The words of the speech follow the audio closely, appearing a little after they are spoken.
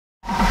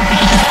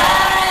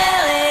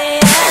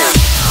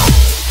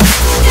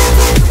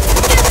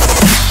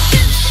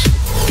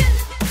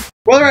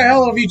Alright,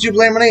 hello YouTube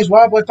land. My name is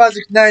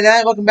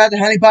Wildboy5699. Welcome back to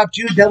HuniePop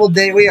 2 Double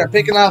Day. We are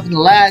picking off in the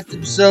last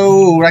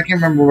episode. I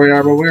can't remember where we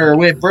are, but we were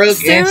with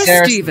Brooke and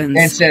Sarah.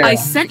 Stevens, I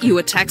sent you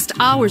a text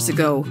hours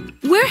ago.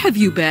 Where have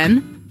you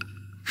been?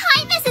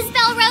 Hi, Mrs.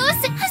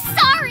 Belrose.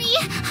 Sorry,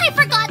 I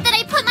forgot that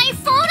I put my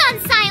phone on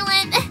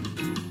silent.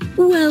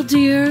 Well,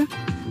 dear,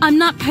 I'm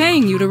not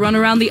paying you to run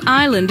around the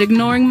island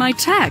ignoring my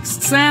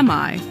texts, am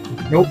I?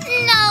 Nope.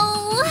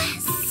 No,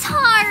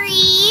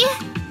 sorry.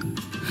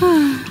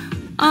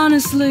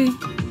 Honestly,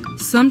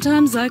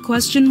 sometimes I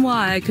question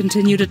why I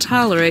continue to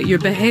tolerate your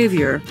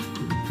behavior.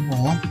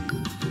 Aw.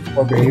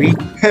 Poor baby.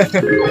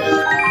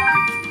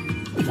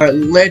 Alright,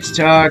 let's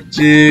talk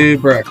to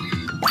Brooke.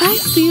 I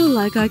feel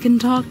like I can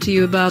talk to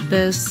you about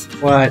this.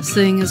 What?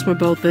 Seeing as we're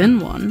both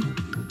in one.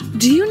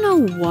 Do you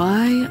know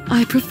why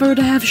I prefer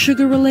to have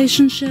sugar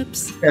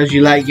relationships? Because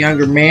you like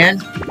younger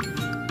men?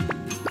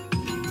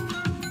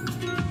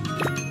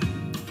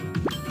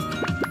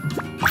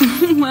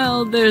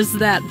 Well, there's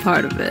that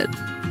part of it.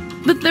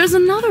 But there's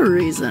another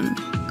reason.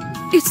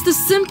 It's the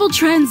simple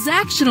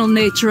transactional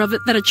nature of it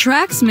that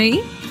attracts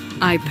me.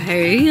 I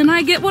pay and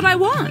I get what I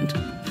want.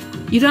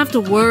 You don't have to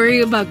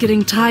worry about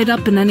getting tied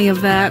up in any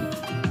of that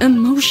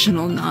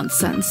emotional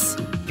nonsense.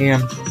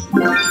 Damn.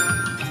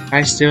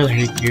 I still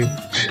hate you.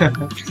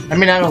 I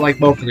mean, I don't like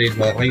both of these,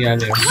 but what you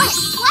gotta do? What?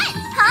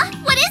 Huh?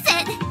 What is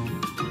it?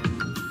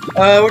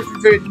 What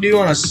you gonna do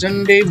on a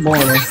Sunday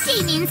morning?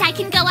 Sunday means I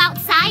can go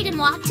outside and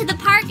walk to the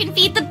park and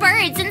feed the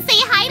birds and say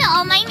hi to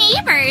all my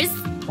neighbors.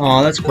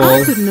 Aw, that's cool.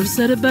 I couldn't have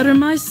said it better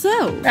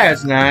myself.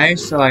 That's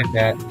nice. I like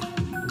that.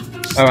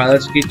 Alright,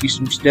 let's get you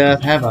some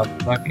stuff. Have a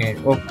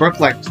fucking... Well, Brooke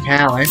likes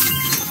talent.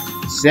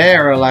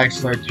 Sarah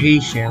likes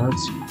flirtation.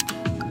 Let's...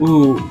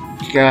 Ooh,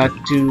 got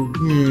to...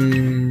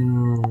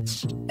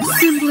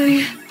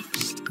 Simply...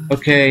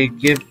 Okay,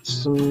 give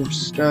some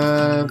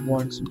stuff.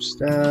 Want some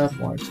stuff.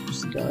 Want some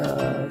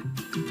stuff.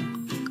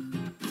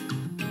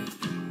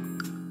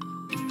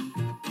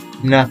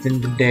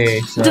 Nothing today,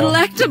 so...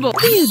 Delectable!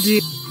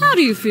 How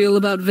do you feel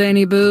about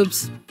veiny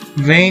boobs?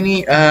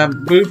 Veiny,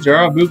 boobs are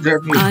all boobs are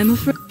boobs. I'm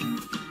afraid...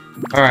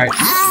 Alright.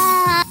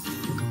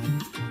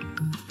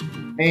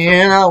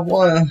 And I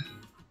wanna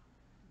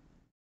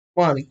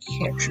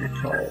capture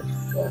card.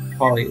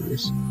 Polly,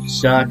 this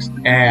sucks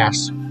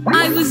ass.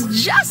 I was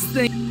just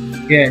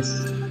thinking... Yes.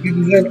 You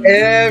deserve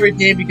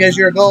everything because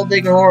you're a gold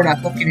digging whore and I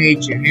fucking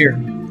hate you. Here.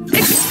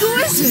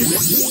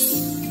 Exquisite!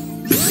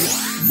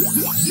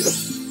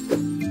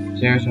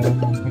 There's a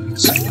fucking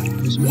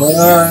this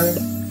blood.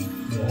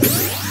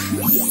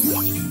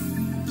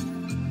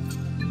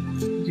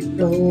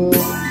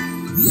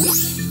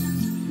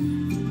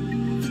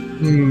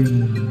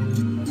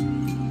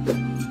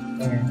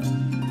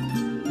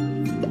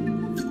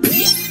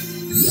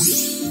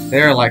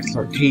 They're like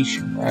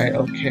flirtation, right?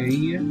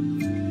 Okay.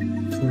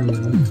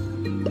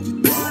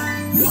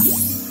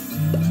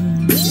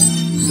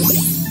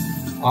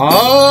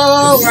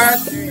 Oh, right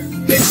there.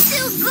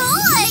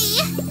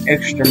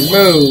 Extra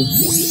move.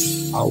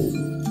 Oh,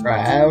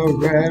 right.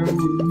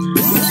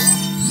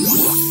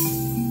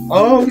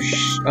 Oh,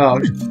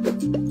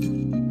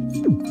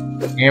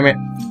 damn it.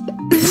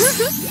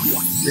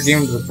 You're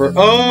giving to the Brooke.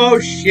 Oh,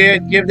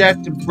 shit. Give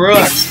that to Brooke.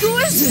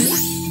 Exquisite!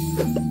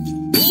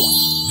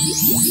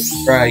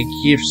 Right,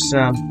 give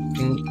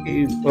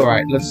something.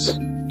 Alright, let's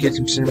get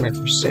some cinnamon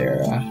for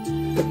Sarah.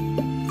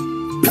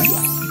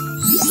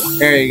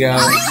 There you go.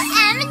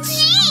 OMG!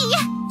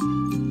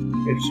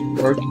 It's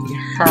working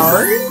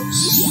hard.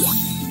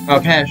 Oh,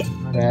 passion.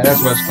 Okay,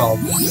 that's what it's called.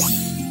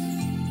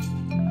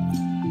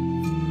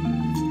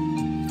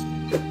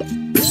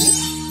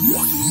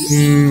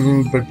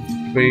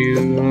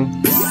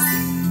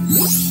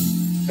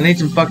 I need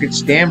some fucking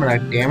stamina,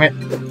 damn it.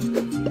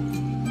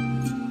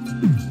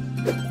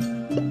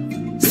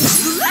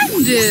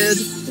 Splendid!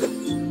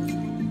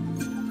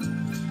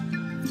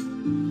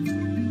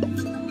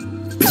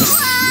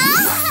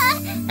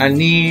 I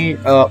need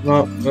alright.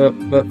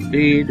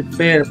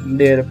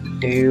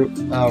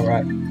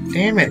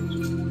 Damn it.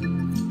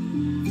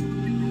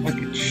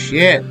 Fucking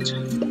shit.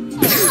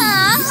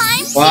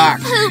 I'm Fuck.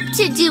 too poop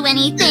to do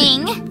anything.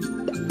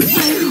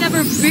 I've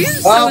never been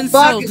so Oh,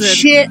 fucking insulted.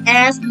 shit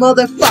ass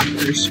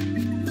motherfuckers.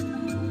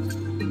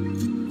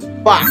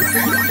 Fuck.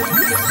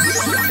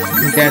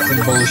 That's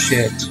some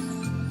bullshit.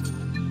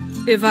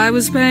 If I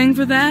was paying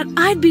for that,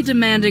 I'd be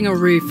demanding a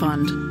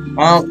refund.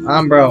 Well,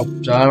 I'm broke,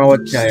 so I don't know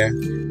what to tell you.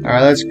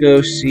 Alright, let's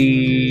go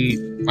see...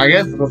 I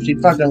guess we'll go see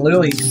fucking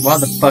Lily. Why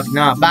the fuck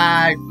not?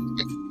 Bye!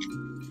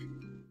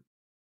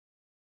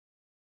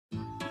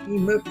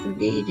 Team up for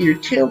me to your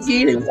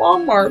tailgate at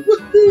Walmart.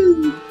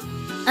 Woohoo!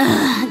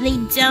 They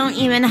don't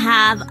even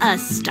have a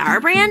Star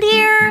brand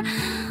here?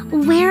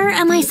 Where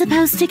am I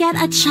supposed to get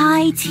a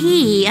chai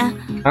tea? I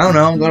don't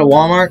know, go to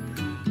Walmart.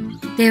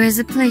 There is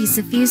a place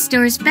a few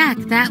stores back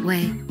that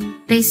way.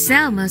 They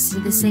sell most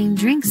of the same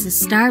drinks as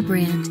Star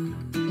brand.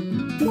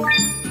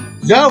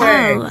 Zoe!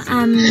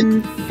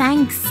 Oh,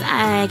 thanks,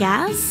 I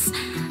guess.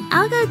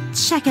 I'll go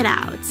check it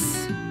out.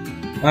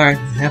 Alright,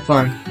 have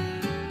fun.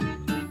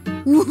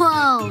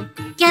 Whoa!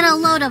 Get a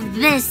load of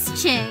this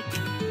chick.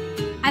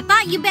 I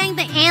thought you banged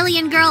the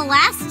alien girl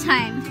last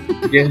time.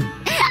 Yeah.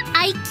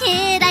 I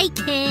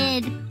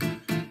kid.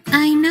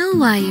 I know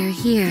why you're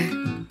here.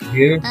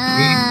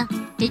 Yeah.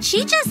 Did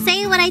she just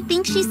say what I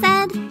think she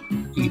said?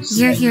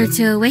 You're here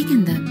to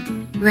awaken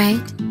them,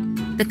 right?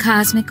 The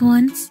cosmic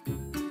ones?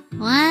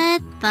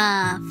 What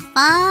the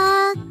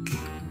fuck?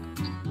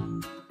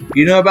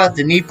 You know about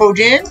the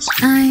Nepo-gens?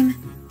 I'm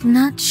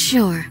not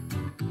sure.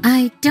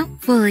 I don't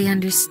fully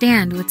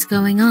understand what's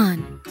going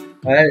on.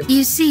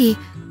 You see,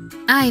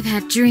 I've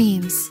had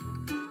dreams.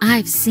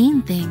 I've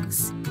seen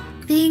things.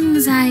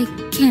 Things I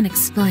can't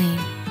explain.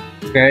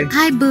 Okay.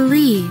 I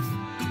believe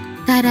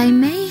that I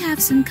may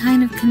have some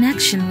kind of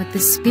connection with the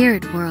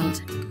spirit world.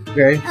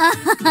 Okay.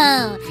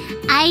 Oh,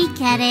 I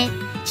get it.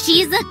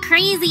 She's a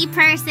crazy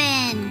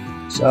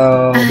person.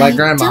 So, my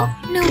grandma.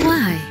 I don't know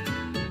why,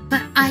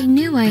 but I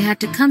knew I had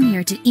to come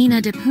here to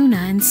Ina Depuna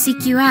and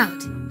seek you out.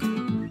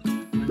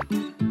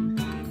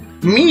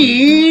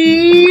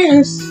 Me?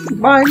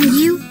 Mine.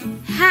 You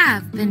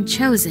have been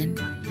chosen,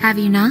 have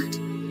you not?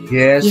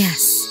 Yes.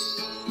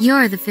 Yes.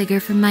 You're the figure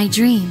from my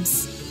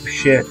dreams.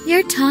 Shit.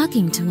 You're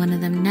talking to one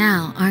of them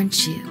now,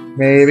 aren't you?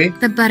 Maybe.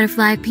 The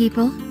butterfly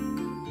people?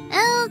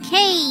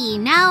 Okay,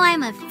 now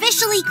I'm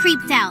officially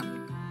creeped out.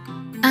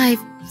 I've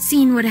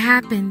seen what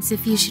happens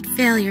if you should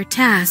fail your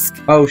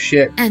task, Oh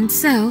shit. and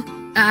so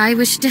I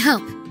wish to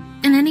help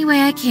in any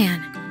way I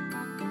can.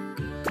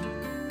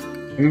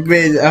 I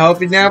hope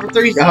you're down for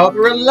 3. I hope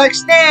you really like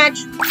Snatch.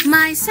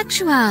 My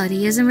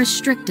sexuality isn't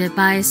restricted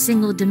by a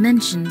single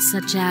dimension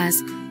such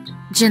as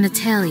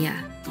genitalia.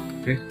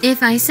 Okay.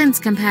 If I sense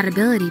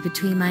compatibility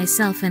between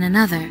myself and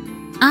another,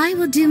 I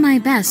will do my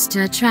best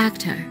to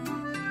attract her.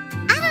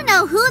 I don't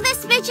know who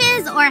this bitch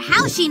is or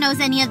how she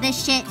knows any of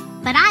this shit,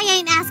 but I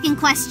ain't asking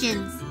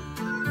questions.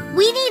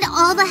 We need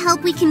all the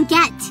help we can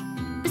get.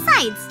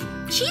 Besides,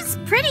 she's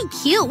pretty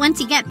cute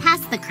once you get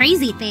past the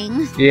crazy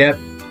thing. Yep.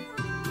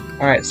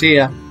 Alright, see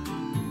ya.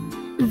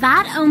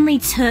 That only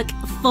took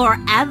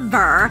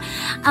forever.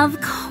 Of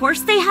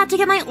course they had to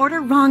get my order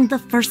wrong the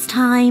first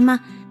time.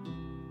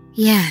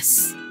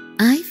 Yes,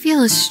 I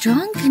feel a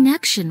strong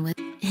connection with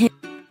him.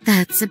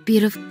 That's a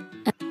beautiful...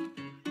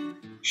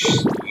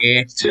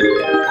 Shit.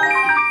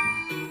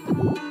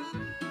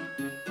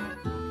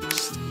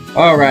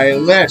 Alright,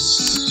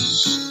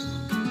 let's...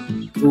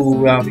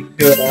 Ooh, that'll be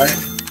good,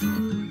 alright?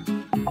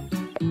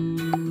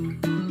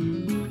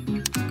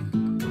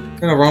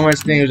 No,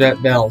 romance thing was at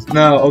Bells.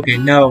 No, okay,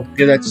 no.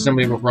 Give that to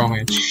somebody with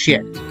romance.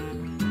 Shit.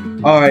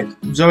 Alright,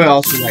 Zoe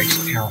also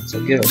likes talent,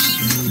 so give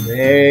us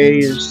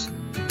these.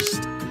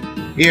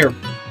 Here,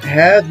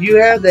 you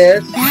have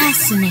this.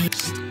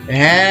 Fascinating.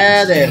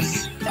 Have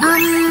this.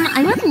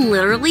 I would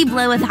literally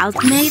blow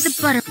 1,000. May the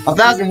butter...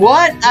 1,000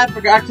 what? I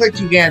forgot. I clicked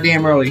too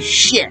goddamn early.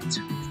 Shit.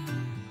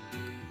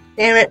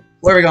 Damn it.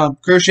 Where are we going?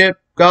 Cruise ship?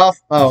 Golf?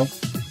 Oh.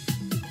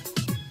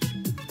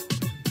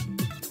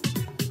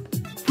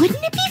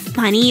 Wouldn't it be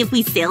funny if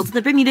we sailed to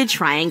the Bermuda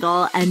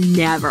Triangle and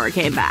never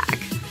came back?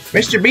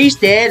 Mr.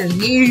 Beast dead and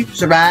he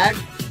survived.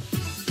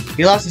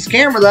 He lost his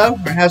camera though,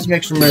 or has some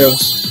extra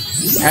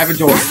moves. Have a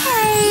door.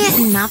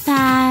 Okay, not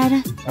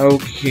bad.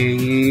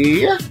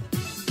 Okay.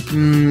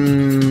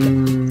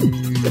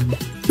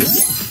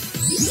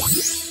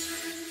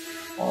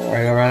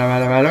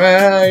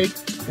 Alright.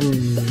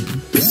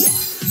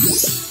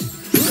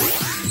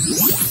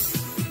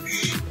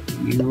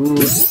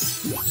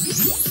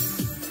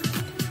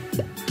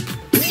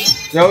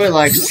 Zoe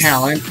likes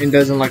talent and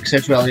doesn't like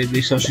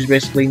sexuality, so she's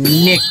basically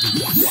Nikki.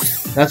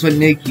 That's what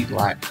Nikki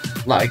liked.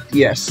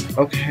 Yes.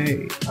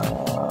 Okay.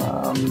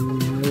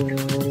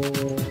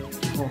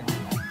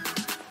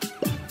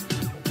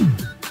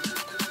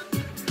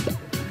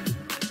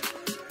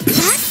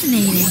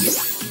 Fascinating.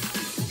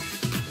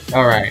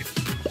 Alright.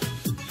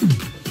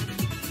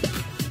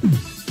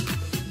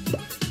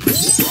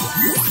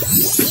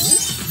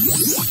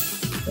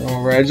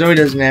 Alright, Zoe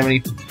doesn't have any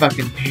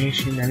fucking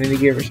passion. I need to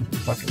give her some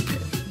fucking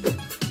passion.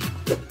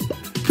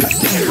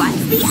 What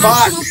the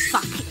Fuck. actual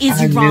fuck is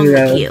I wrong knew with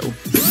that. you?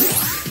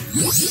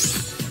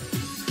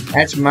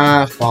 That's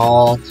my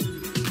fault.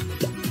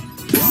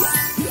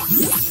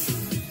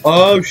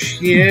 Oh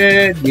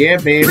shit. Yeah,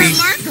 baby.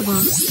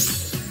 Remarkable.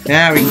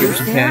 Now we can give her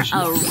some Is there passion.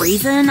 a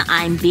reason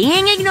I'm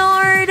being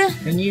ignored?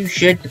 Can you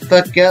shut the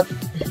fuck up?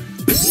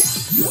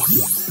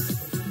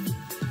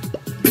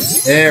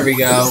 There we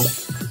go.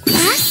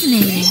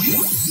 Fascinating.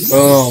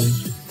 Boom.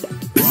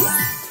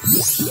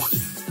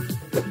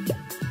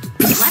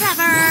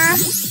 Whatever.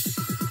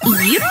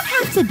 You don't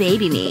have to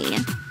baby me.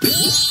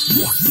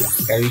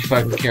 Gotta be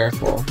fucking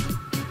careful.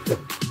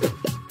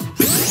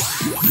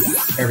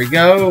 There we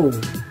go.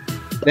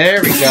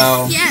 There we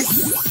go.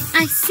 Yes,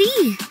 I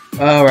see.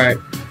 Alright.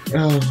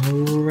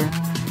 Alright.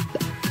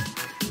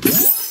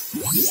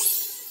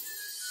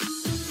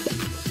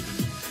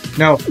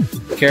 No.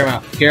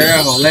 Careful.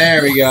 Careful.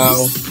 There we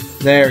go.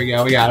 There we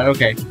go. We got it.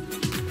 Okay.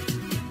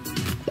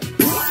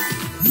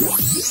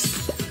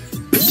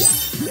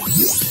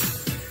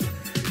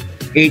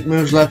 Eight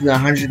moves left with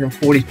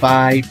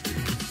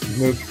 145.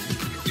 Move.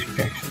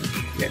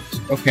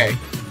 Okay.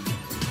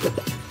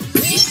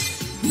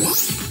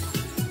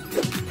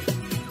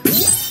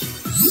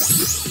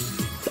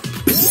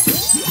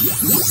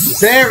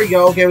 There we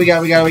go. Okay, we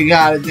got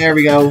it. There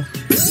we go.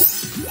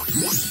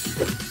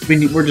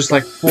 We're just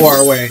like 4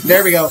 away.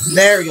 There we go.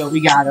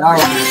 We got it. All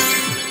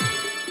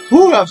right.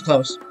 Ooh, that was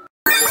close.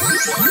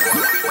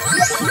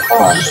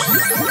 Oh.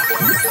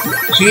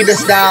 Cheetah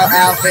style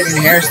outfit and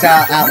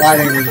hairstyle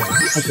outlining,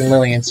 like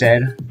Lillian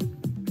said.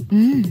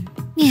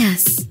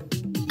 Yes.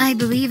 I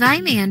believe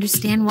I may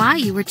understand why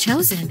you were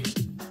chosen.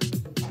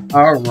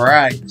 All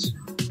right.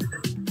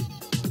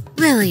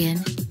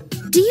 Lillian,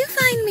 do you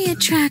find me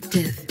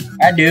attractive?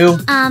 I do.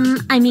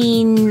 I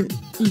mean,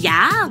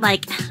 yeah,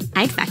 like,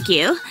 I'd fuck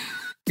you.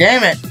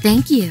 Damn it.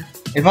 Thank you.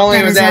 If only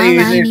it was that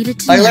easy.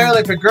 Like, know.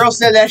 literally, if a girl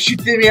said that shit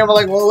to me, I'm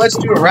like, well, let's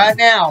do it right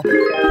now.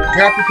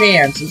 Drop your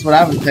pants. That's what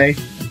I would say.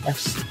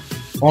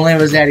 If only it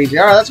was that easy.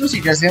 Alright, let's go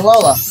see Jessie and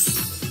Lola.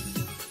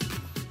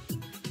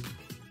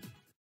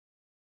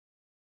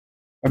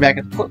 We're back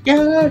at the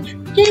courtyard.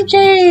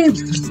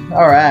 James!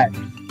 Alright.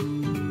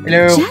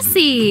 Hello.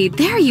 Jessie,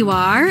 there you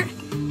are.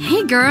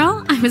 Hey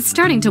girl, I was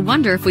starting to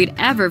wonder if we'd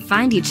ever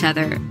find each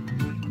other.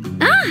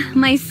 Ah,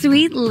 my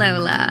sweet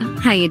Lola.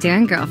 How you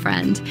doing,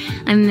 girlfriend?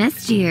 I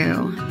missed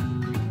you.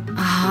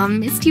 Oh,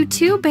 missed you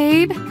too,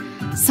 babe.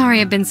 Sorry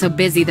I've been so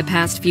busy the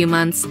past few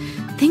months.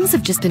 Things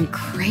have just been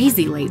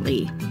crazy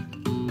lately.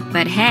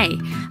 But hey,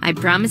 I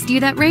promised you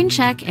that rain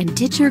check, and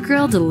did your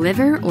girl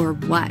deliver or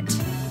what?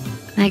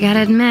 I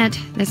gotta admit,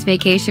 this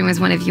vacation was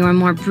one of your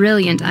more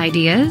brilliant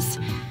ideas.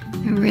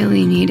 I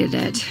really needed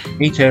it.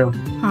 Me too.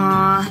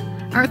 Aw.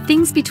 Are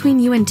things between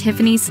you and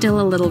Tiffany still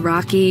a little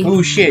rocky?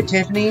 Oh shit,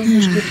 Tiffany?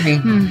 Who's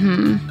Tiffany?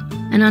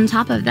 And on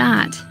top of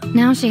that,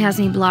 now she has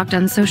me blocked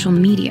on social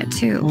media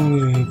too.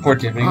 Poor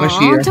Tiffany. What's she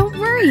Aw, here? don't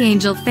worry,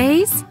 Angel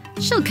Face.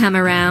 She'll come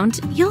around.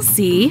 You'll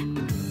see.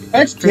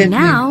 That's For Tiffany.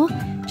 now,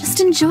 just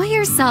enjoy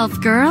yourself,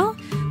 girl.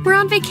 We're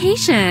on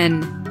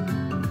vacation.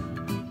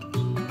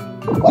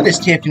 What is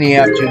Tiffany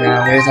up to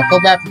nowadays? I feel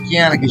bad for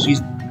Kiana because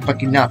she's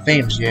fucking not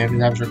famous yet. I mean,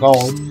 that was her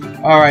goal.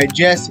 Alright,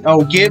 Jessie.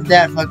 Oh, give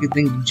that fucking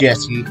thing to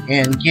Jessie.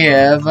 And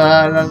give,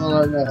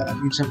 I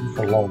need something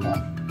for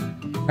Lola.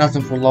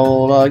 Nothing for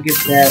Lola. Get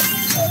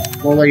that.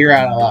 Lola, you're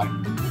out of luck.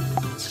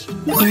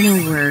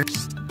 In a word,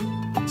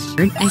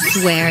 I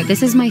swear,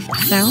 this is my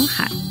so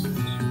hot.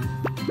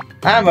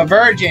 I'm a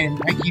virgin.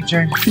 I keep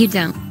turning. You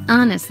don't.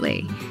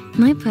 Honestly,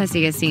 my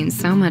pussy has seen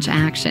so much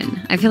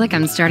action. I feel like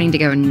I'm starting to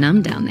go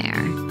numb down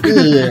there.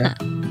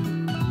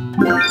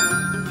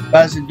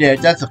 That's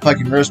a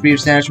fucking roast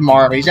beef sandwich from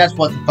Arby's. That's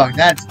what the fuck.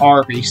 That's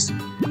Arby's.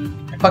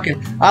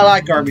 I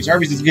like Arby's.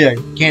 Arby's is good.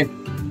 Do you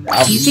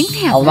think they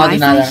have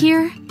Wi-Fi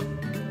here?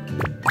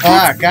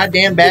 Ah,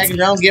 goddamn baggage. I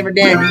don't give a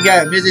damn. You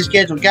got a busy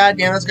schedule.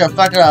 Goddamn, let's go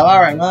fuck it up.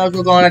 Alright, well,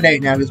 let's go on a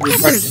date now.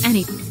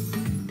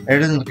 There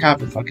isn't the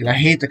coffee fucking. I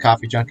hate the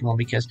coffee junkie one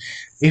because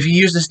if you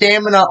use the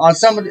stamina on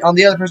somebody, on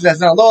the other person that's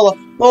not Lola,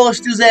 Lola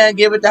Suzanne,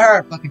 give it to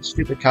her. Fucking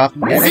stupid coffee.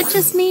 Is it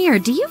just me, or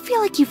do you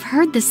feel like you've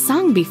heard this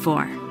song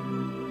before?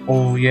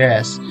 Oh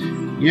yes,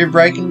 you're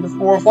breaking the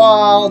fourth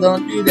wall.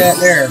 Don't do that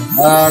there.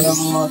 All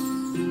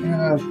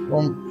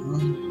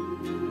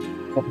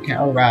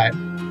right.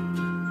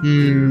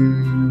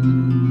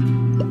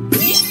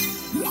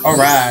 All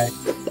right.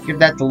 Give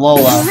that to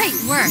Lola. Great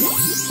work.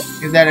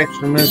 Give that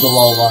extra move to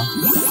Lola.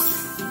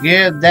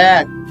 Give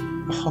that.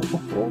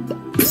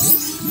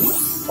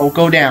 Oh,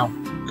 go down.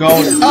 Go.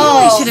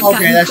 Oh, I should have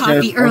gotten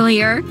coffee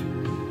earlier.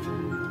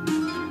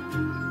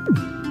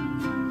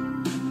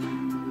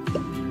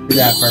 Do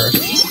that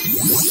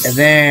first. And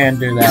then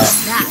do that. That's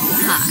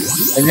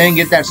hot. And then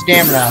get that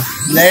stamina.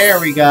 There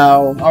we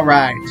go.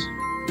 Alright.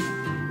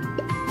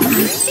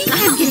 I think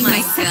I'm getting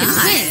my second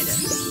wind.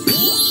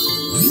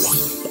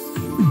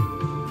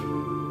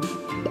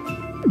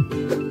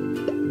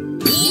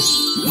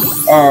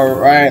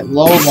 Alright,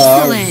 Lola.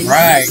 Excellent.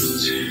 Right.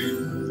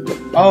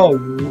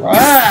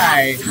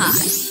 Alright.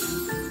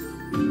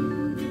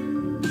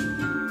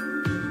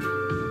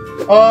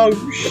 Oh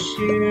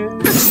shit.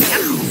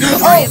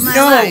 Oh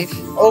no! Life.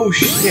 Oh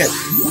shit.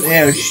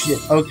 Oh shit.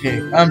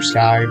 Okay, I'm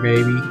sorry,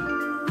 baby.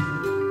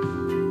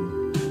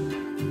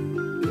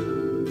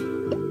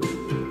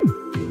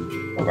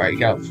 Alright, you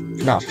gotta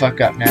not fuck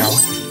up now.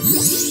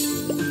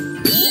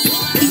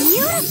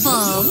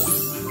 Beautiful.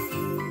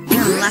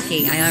 You're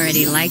lucky I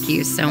already like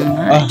you so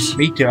much. Oh,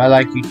 me too. I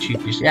like you too.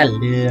 I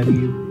love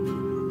you.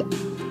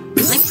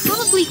 I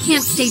probably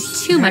can't stay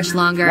too much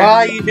longer.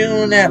 Why are you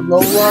doing that,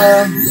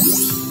 Lola?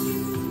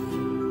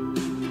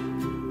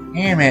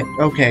 Damn it.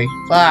 Okay.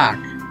 Fuck.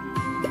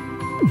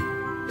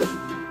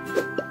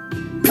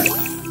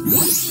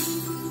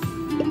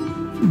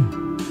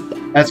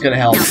 That's gonna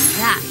help. Now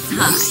that's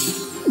hot.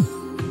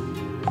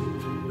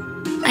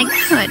 I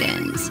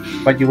couldn't.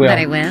 But you will. But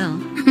I will.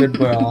 Good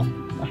will.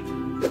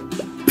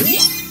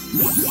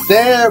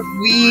 There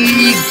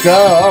we go.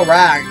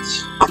 Alright.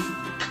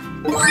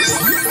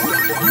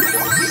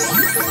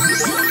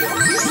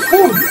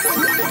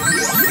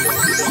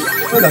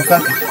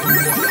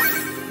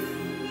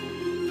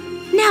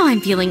 Now I'm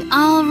feeling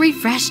all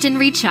refreshed and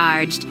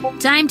recharged.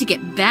 Time to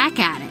get back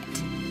at it.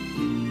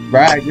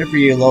 Right, good for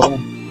you, Lola.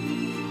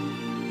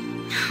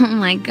 Oh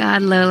my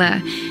god,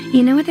 Lola.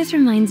 You know what this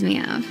reminds me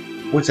of?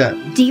 What's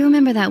that? Do you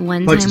remember that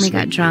one time we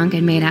got drunk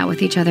and made out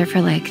with each other for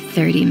like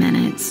 30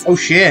 minutes? Oh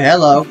shit,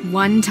 hello.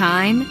 One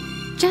time?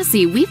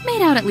 Jesse, we've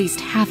made out at least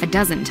half a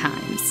dozen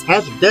times.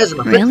 Half a dozen?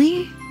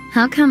 Really?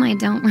 How come I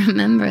don't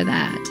remember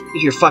that?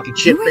 You're fucking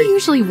shit. You were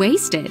usually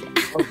wasted.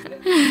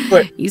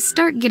 What? You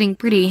start getting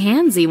pretty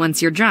handsy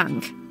once you're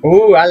drunk.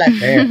 Ooh, I like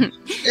that.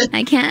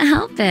 I can't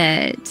help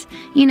it.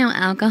 You know,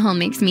 alcohol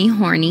makes me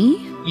horny.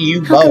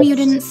 You How come you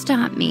didn't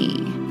stop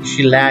me?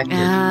 She liked it.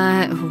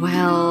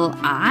 Well,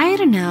 I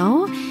don't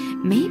know.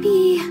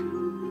 Maybe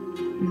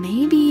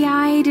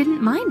I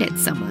didn't mind it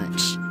so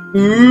much.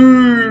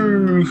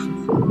 Ooh,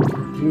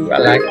 I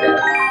like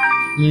that.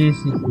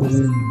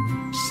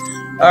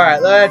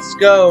 Alright, let's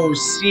go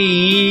see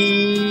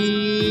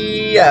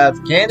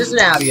Candace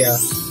and Abia.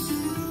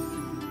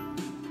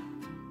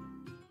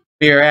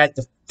 We're at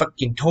the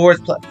fucking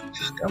tourist place.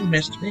 Go,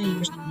 Mr. B,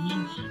 Mr. B.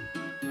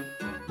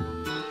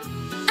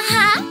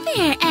 Hi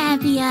there,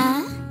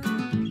 Abia.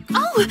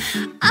 Oh,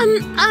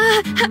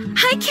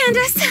 hi,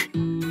 Candace.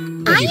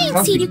 I ain't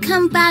seen you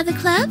come by the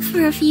club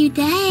for a few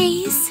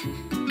days.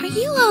 Are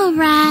you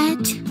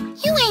alright?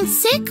 You ain't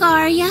sick,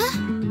 are ya?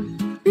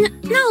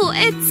 No,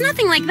 it's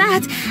nothing like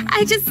that.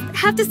 I just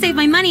have to save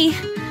my money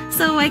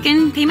so I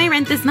can pay my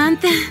rent this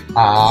month.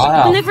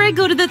 Ah. Whenever I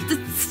go to the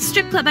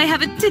strip club, I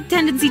have a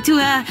tendency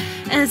to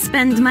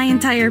spend my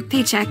entire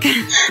paycheck.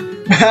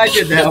 I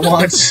did that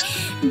once.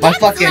 My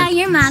friend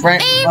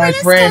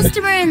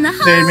customer in the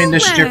whole took me in the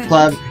strip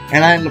club,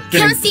 and I ended up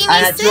spending. I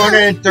had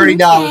 $230,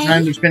 and I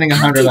ended up spending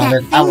 $100 on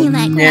it. I will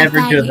never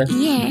do that.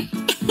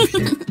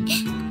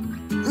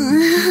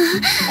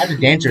 I had the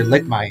dancer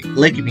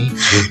licking me,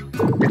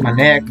 lick my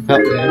neck. Am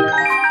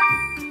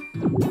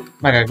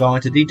I gonna go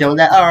into detail with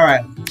that?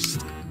 Alright.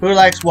 Who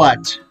likes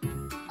what?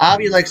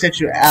 Abby likes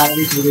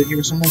sexuality, so we're gonna give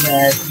her some of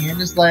that.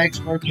 Candace likes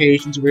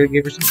flirtation, so we're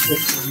gonna give her some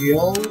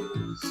skills.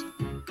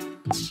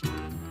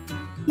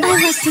 I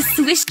like to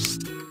swish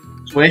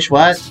Swish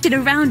what? it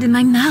around in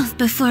my mouth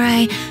before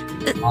I...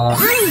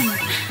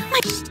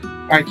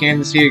 Alright,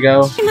 Candace, here you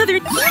go. Mother,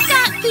 You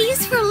got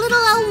these for little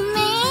old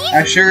me?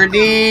 I sure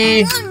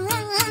did.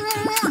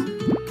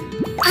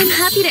 I'm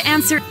happy to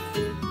answer.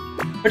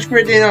 What's your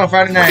birthday on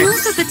Friday night?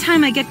 Most of the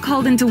time I get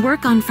called into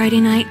work on Friday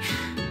night.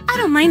 I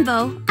don't mind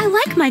though. I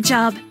like my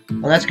job.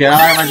 Well, that's good.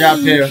 I like my job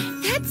too.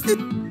 That's the...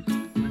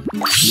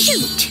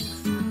 Shoot.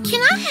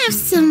 Can I have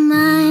some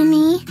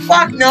money?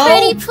 Fuck no!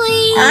 Pretty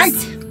please? I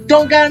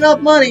don't got enough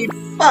money.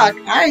 Fuck,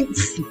 I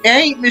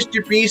ain't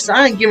Mr. Beast.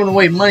 I ain't giving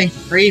away money for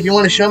free. If you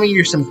want to show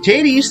me some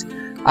titties,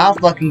 I'll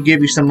fucking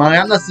give you some money.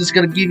 I'm not just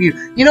gonna give you...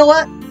 You know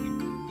what?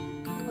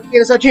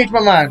 Yes, I changed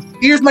my mind.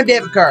 Here's my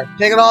debit card.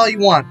 Take it all you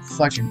want.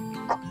 Fucking...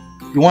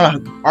 You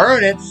want to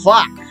earn it?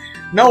 Fuck.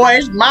 No way,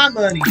 it's my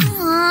money.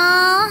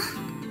 Aww.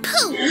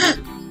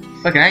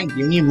 Pooh. Fuck, I ain't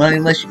giving you money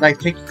unless you, like,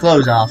 take your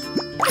clothes off.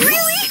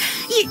 Really?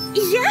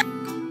 Yeah?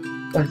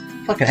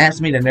 Fucking ask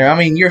me to know. I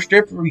mean, you're a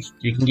stripper.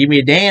 You can give me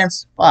a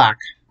dance. Fuck.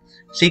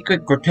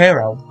 Secret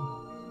Grotero.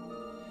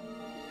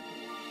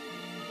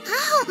 I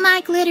hope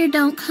my glitter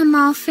don't come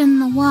off in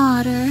the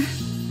water.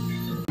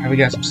 Alright, we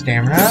got some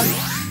stamina.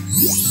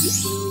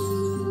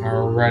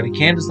 Alrighty,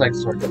 Candace likes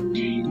to sort of...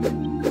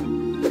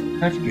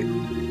 I forget.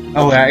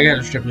 Oh, I got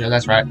a strip here.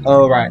 That's right.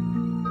 Oh, right.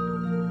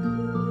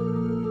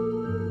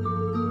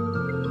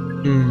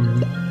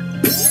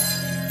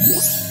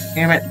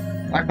 Damn it.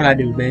 Like what I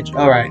do, bitch.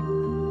 Alright.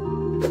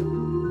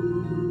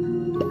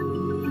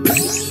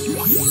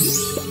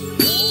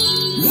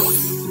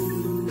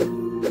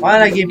 Why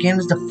did I give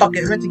Candace the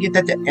fucking... I meant to get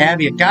that to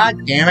Abby.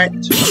 God damn it.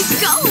 Keep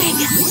going!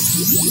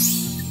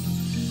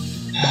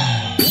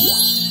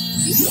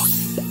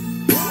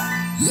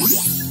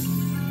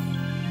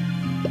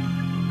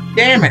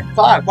 Damn it.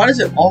 Fuck. Why does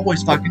it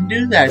always fucking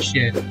do that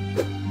shit?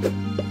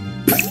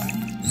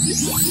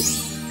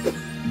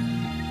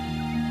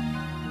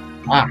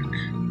 Fuck.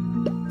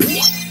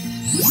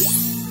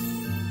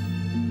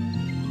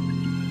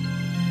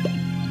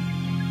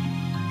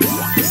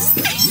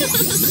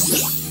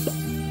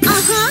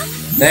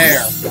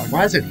 There.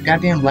 Why is it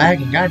goddamn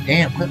lagging?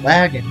 Goddamn, quit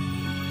lagging.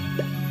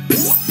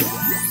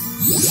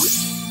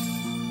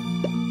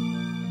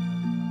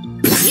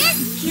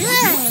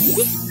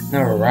 Good.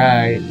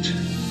 Alright.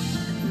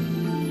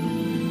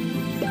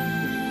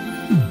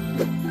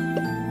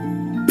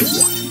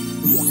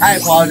 I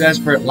apologize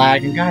for it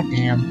lagging.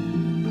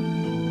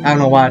 Goddamn. I don't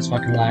know why it's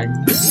fucking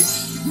lagging.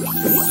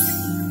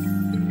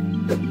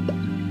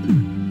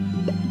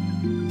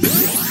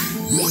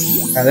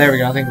 Alright, there we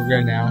go. I think we're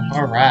good now.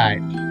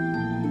 Alright.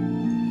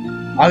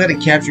 I'll get a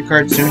capture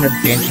card soon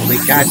eventually.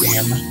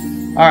 Goddamn.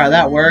 Alright,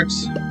 that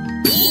works.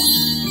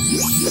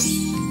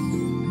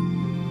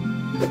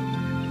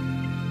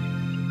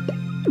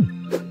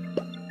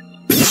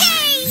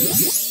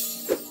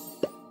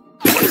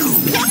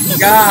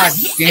 God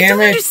damn it! I don't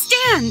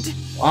understand.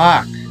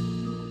 Fuck.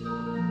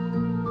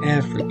 I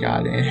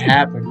forgot it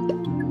happened.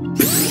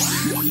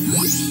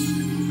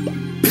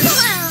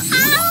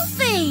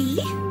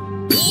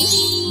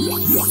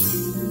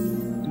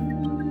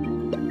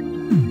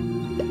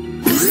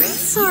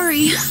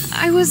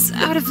 I was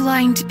out of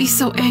line to be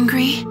so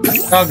angry.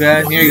 Oh,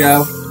 good. Here you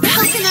go.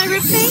 How can I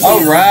repay you?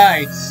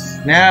 Alright.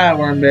 Now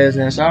we're in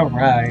business.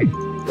 Alright.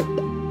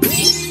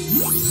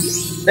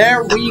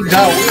 There we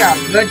go. We are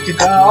good to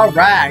go.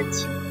 Alright.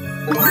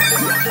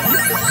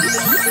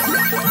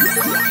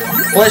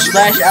 Flesh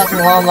splash out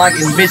along like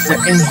in busy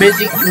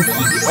cookie.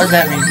 What does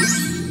that mean?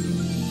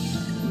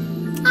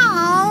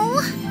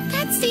 Oh,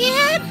 that's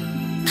it?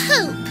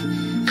 Poop.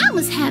 I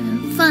was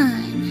having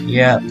fun.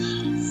 Yep.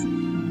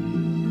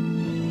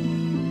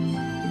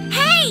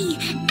 Hey,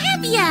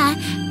 Abia!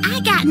 I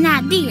got an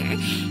idea.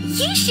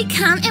 You should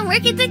come and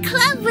work at the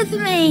club with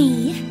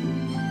me.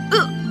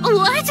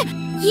 What?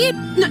 You...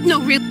 No,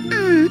 really?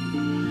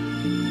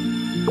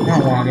 I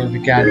don't want to go to the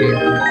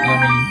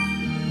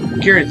goddamn.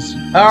 Curious.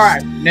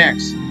 Alright,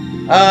 next.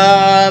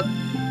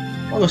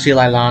 We'll go see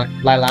Lailani.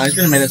 It's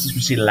been a minute since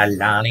we see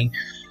Lailani.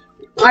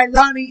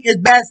 Lailani is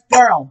best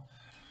girl.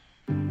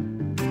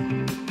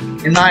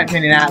 In my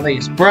opinion, at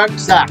least. Brooke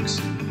sucks.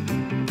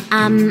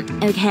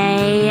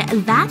 Okay,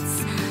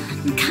 that's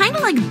kind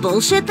of like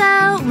bullshit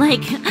though.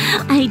 Like,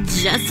 I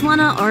just want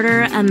to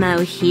order a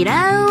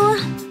mojito.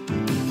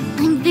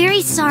 I'm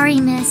very sorry,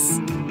 miss.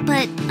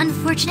 But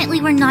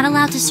unfortunately, we're not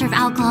allowed to serve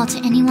alcohol to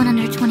anyone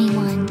under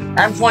 21.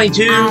 I'm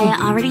 22. I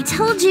already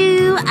told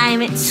you,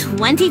 I'm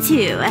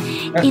 22.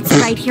 It's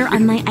right here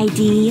on my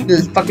ID.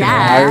 This is fucking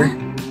hard.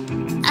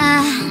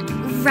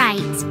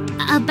 Right.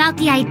 About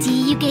the ID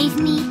you gave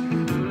me,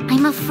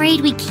 I'm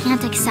afraid we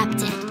can't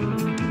accept it.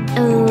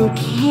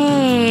 Okay,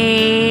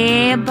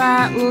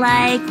 but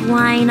like,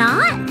 why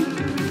not?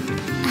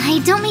 I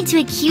don't mean to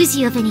accuse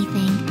you of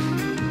anything,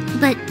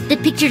 but the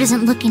picture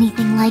doesn't look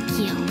anything like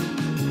you.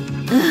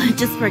 Ugh,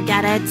 just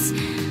forget it.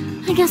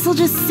 I guess I'll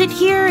just sit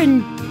here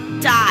and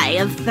die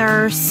of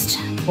thirst.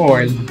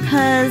 Boy.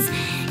 Cause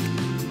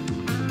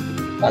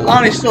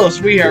Lailani's still a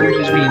sweetheart, which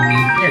is being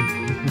mean.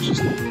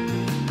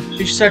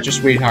 She's such a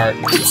sweetheart.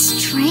 It's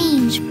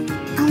strange.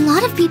 A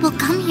lot of people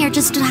come here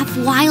just to have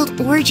wild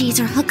orgies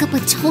or hook up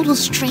with total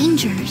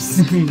strangers.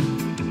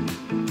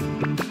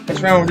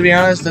 What's wrong, to be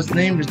honest? That's the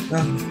name.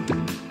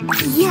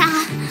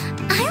 Yeah,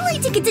 I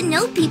like to get to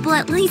know people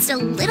at least a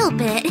little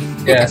bit.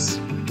 Yes.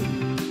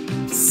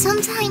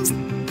 Sometimes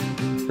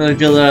Really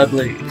feel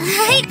lovely.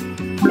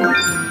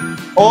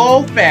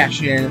 Old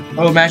fashioned.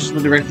 Oh, matches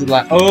with directly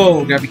like.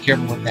 Oh, gotta be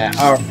careful with that.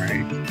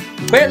 Alright.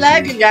 Quit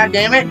lagging,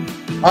 goddammit!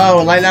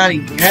 Oh,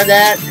 Lailani, have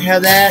that,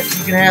 have that,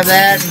 you can have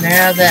that, and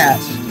have that.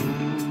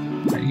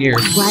 Right here.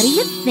 what do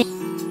you think?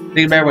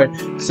 Think about it.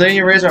 Slitting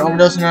your wrist or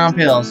overdosing on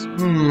pills.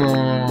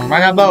 Why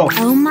not both?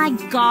 Oh my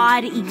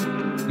god.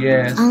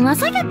 Yes.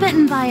 Unless I get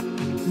bitten by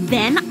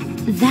then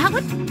that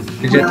would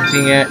Is that the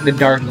thing at the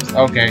darkness?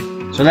 Okay.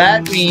 So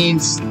that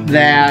means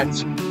that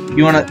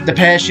you want to, the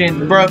passion,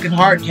 the broken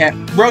hearts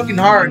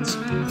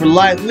for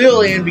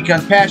Lillian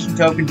becomes passion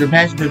tokens, and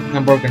passion tokens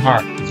become broken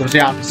heart. So it's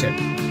the opposite.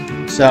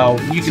 So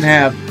you can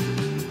have,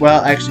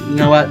 well, actually, you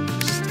know what?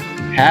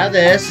 Have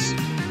this.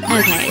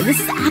 Okay, this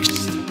is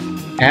actually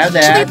Have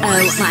that.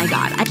 oh my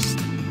god.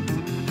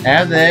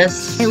 Have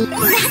this.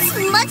 that's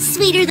much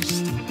sweeter than...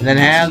 And then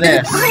have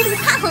this.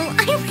 Oh, wow,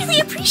 I really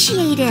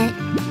appreciate it.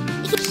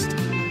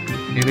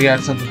 Okay, we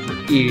got something for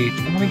each.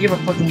 I'm gonna give a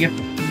fucking gift.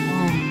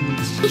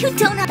 You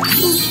don't have...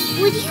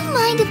 Would you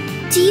mind if...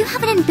 Do you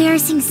have an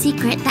embarrassing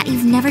secret that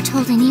you've never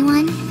told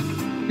anyone?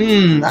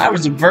 I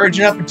was a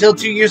virgin up until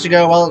 2 years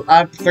ago. Well,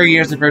 I'm 3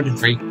 years of virgin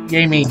free.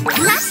 Yay me.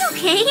 That's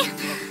okay.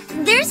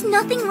 There's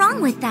nothing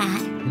wrong with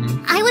that.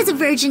 I was a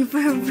virgin for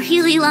a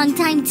really long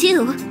time,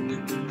 too.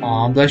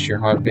 Aw, bless your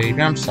heart,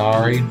 baby. I'm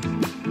sorry.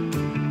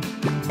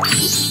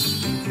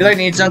 Feel like I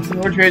need something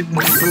more to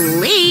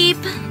Sleep.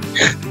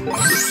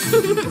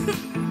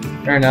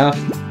 Fair enough.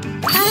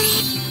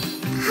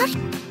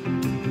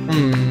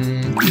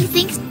 I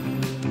think...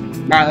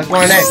 Alright, let's go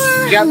on next.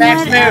 We got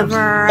max moves.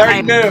 Whatever.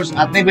 30 moves.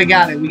 I think we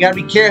got it. We gotta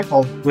be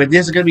careful. But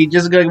this is gonna be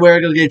where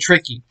it's gonna get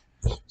tricky.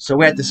 So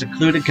we're at the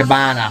secluded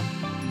cabana.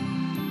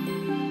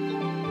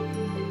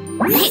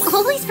 I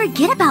always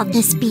forget about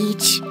this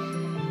beach.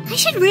 I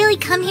should really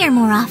come here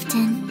more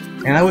often.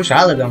 And I wish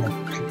I lived on a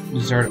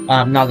desert,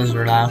 not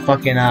desert island,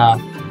 fucking,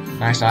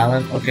 nice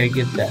island. Okay,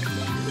 get that.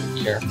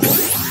 Careful.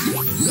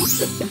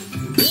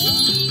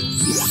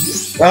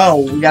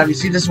 Oh, we gotta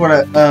see this one.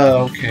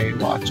 Oh, okay,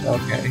 watch.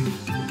 Okay.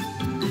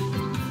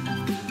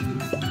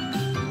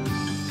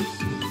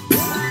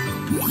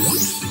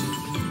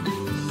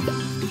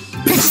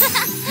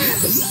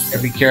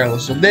 Gotta be careful.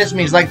 So this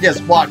means like this.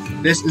 Watch.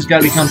 This is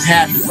gonna become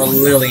passion for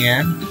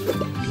Lillian.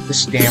 Get the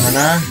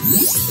stamina.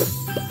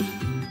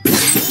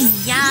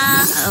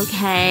 Yeah,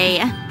 okay.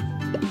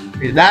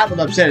 That would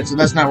upset it, so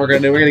that's not what we're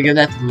gonna do. We're gonna give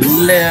that to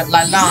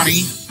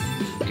Lailani.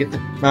 Get the.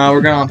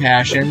 We're going on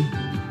passion.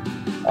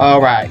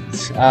 Alright.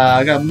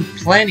 I got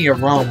plenty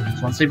of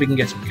Romans. Let's see if we can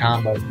get some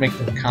combos. Make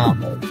them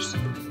combos.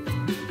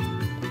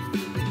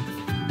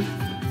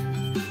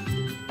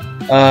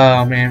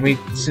 Oh man,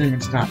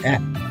 Cinnamon's not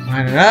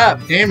lining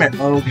up. Damn it.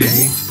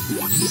 Okay.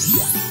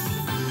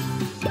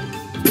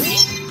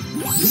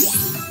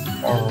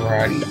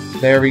 Alrighty.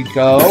 There we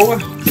go.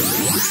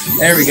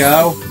 There we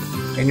go.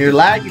 And you're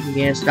lagging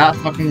again. Stop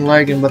fucking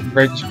lagging with the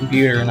British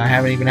computer, and I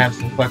haven't even had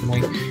some fucking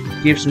week.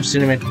 Give some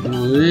cinnamon to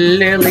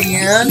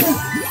Lillian.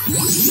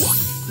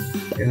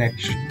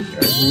 Next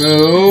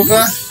move.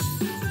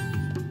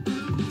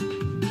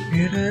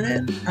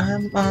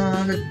 I'm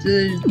on a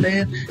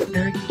band.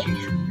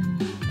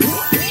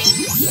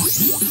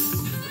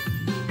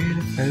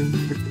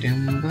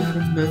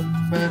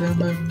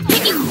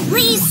 Can you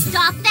please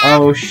stop that?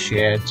 Oh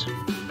shit.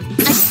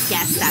 I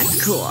guess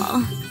that's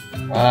cool.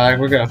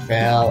 We're gonna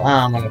fail.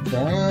 I'm gonna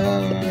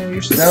fail.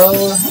 You're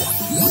so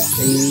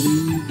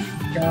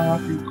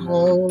coffee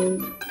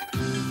clothes.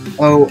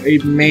 Oh,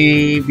 it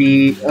may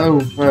be. Oh,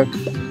 fuck.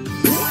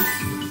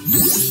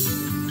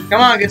 Come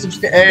on, get some.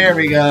 There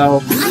we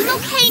go. I'm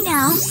okay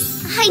now.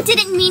 I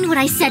didn't mean what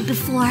I said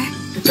before.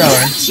 It's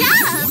alright. Good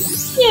job.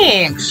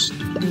 Thanks.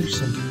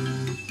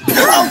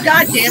 Oh,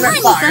 god damn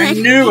it! Fuck, I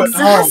knew it.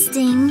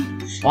 Exhausting.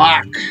 Oh,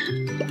 fuck.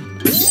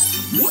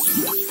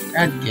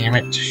 God damn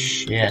it.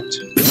 Shit.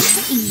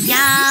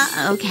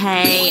 Yeah,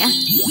 okay.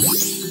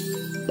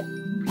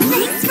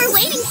 Thanks for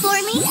waiting for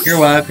me. You're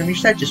welcome. You're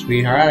such a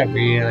sweetheart. I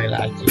really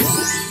like you.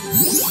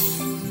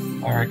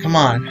 Alright, come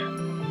on.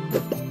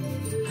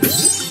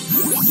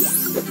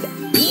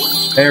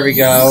 There we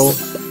go.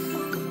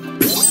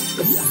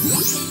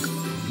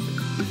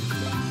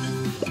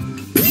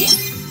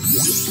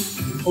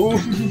 Ooh.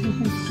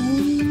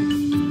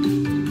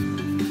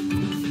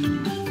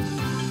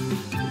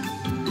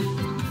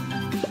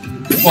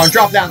 Come on,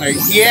 drop down there.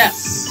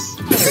 Yes!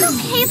 Is it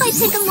okay if I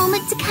take a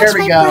moment to catch There we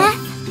my go.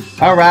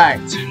 breath?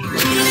 Alright.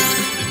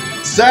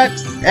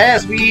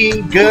 Success!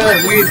 We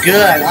good. We're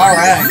good.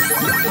 Alright.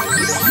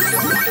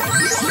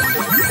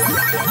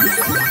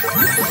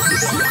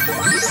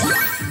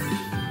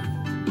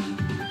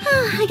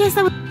 I guess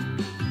that was...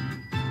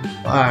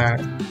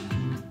 Alright.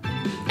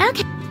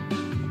 Okay.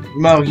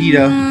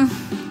 Mojito.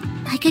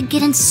 I could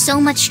get in so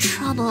much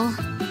trouble,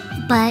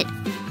 but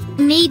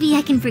maybe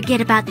I can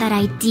forget about that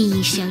ID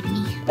you showed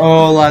me.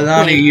 Oh,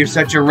 Lalani, you're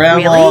such a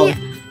rebel. Really?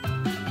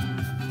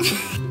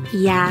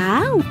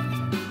 Yeah?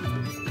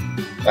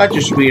 Such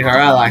a sweetheart.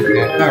 I like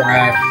that.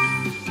 Alright.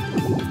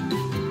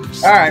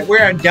 Alright,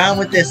 we're done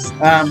with this.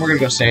 We're gonna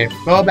go save.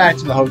 Go back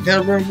to the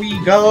hotel room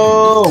we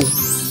go.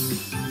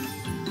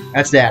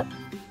 That's that.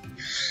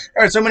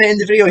 Alright, so I'm gonna end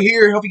the video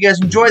here. Hope you guys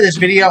enjoyed this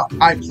video.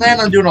 I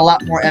plan on doing a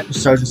lot more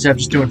episodes instead of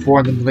just doing 4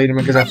 and then deleting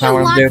them because I found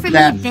what I'm doing with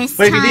that.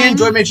 But if you did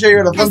enjoy, make sure you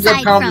hit the thumbs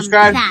up, comment,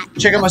 subscribe.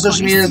 Check out my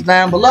social medias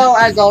down below.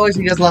 As always,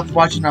 you guys love for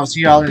watching. I'll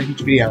see you all in a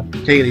future video.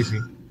 Take it easy.